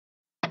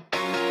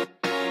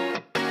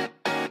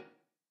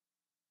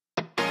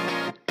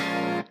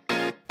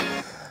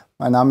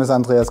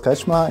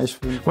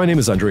My name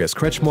is Andreas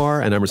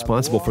Kretschmar, and I'm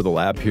responsible for the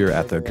lab here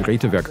at the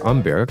Gerätewerk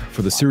Amberg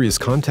for the series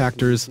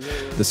contactors,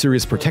 the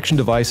series protection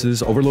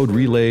devices, overload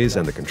relays,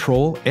 and the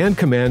control and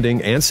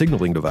commanding and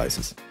signaling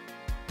devices.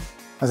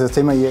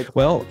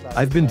 Well,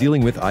 I've been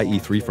dealing with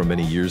IE3 for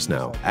many years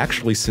now,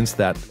 actually since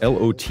that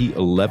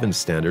LOT11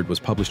 standard was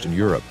published in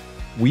Europe.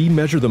 We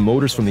measure the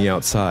motors from the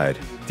outside.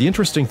 The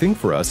interesting thing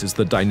for us is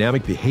the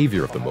dynamic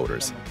behavior of the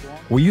motors.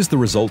 We use the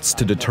results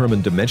to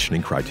determine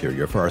dimensioning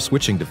criteria for our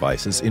switching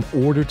devices in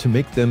order to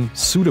make them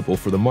suitable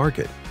for the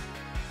market.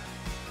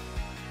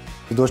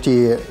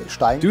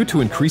 Due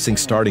to increasing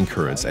starting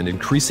currents and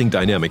increasing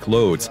dynamic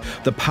loads,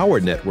 the power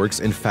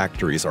networks in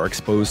factories are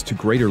exposed to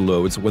greater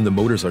loads when the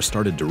motors are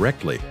started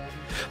directly.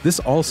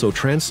 This also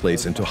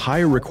translates into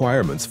higher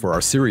requirements for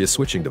our series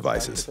switching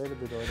devices.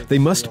 They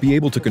must be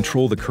able to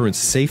control the currents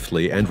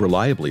safely and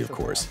reliably, of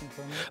course.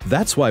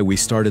 That's why we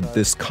started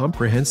this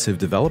comprehensive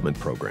development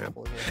program.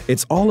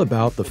 It's all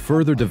about the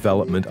further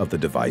development of the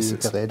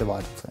devices.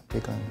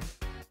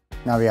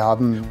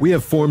 We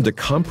have formed a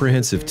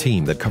comprehensive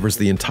team that covers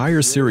the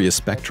entire series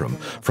spectrum,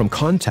 from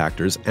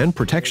contactors and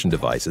protection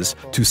devices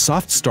to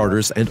soft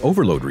starters and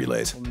overload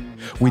relays.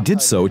 We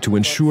did so to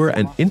ensure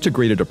an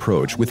integrated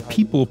approach with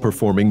people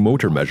performing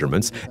motor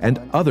measurements and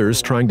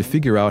others trying to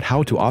figure out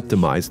how to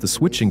optimize the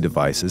switching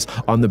devices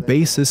on the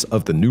basis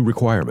of the new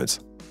requirements.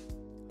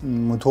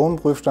 At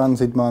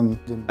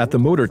the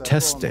motor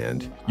test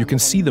stand, you can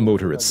see the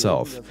motor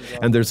itself,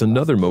 and there's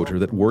another motor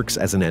that works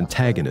as an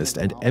antagonist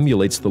and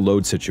emulates the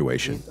load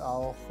situation.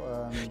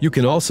 You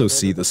can also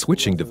see the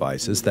switching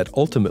devices that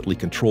ultimately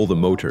control the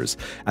motors,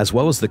 as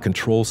well as the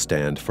control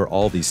stand for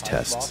all these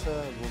tests.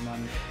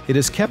 It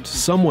is kept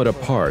somewhat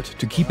apart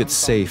to keep it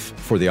safe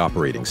for the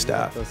operating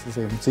staff.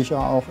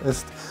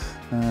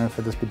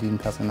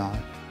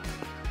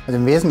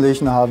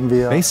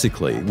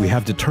 Basically, we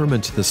have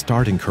determined the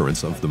starting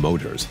currents of the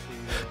motors.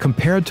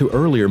 Compared to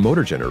earlier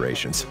motor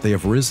generations, they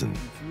have risen.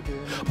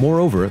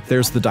 Moreover,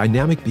 there's the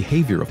dynamic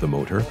behavior of the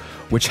motor,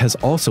 which has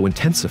also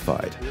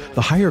intensified.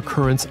 The higher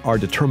currents are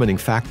determining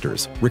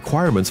factors,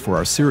 requirements for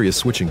our series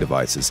switching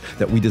devices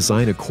that we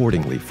design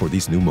accordingly for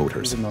these new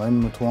motors.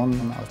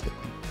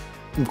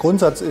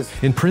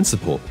 In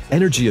principle,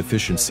 energy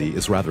efficiency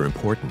is rather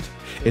important.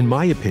 In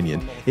my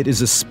opinion, it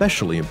is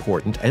especially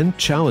important and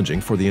challenging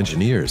for the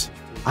engineers.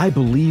 I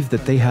believe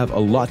that they have a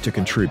lot to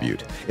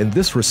contribute. In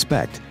this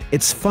respect,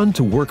 it's fun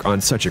to work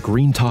on such a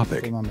green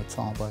topic.